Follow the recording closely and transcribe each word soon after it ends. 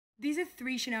These are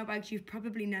 3 Chanel bags you've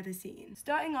probably never seen.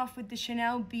 Starting off with the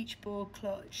Chanel Beach Ball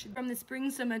Clutch from the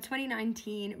Spring/Summer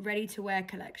 2019 ready-to-wear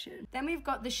collection. Then we've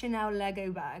got the Chanel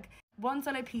Lego bag. One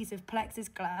solid piece of plexus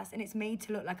glass, and it's made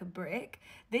to look like a brick.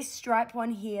 This striped one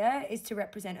here is to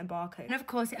represent a barcode. And of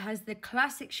course it has the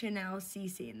classic Chanel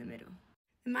CC in the middle.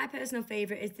 My personal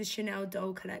favourite is the Chanel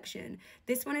doll collection.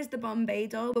 This one is the Bombay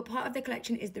doll, but part of the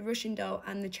collection is the Russian doll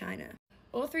and the China.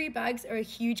 All 3 bags are a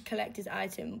huge collector's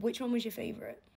item. Which one was your favourite?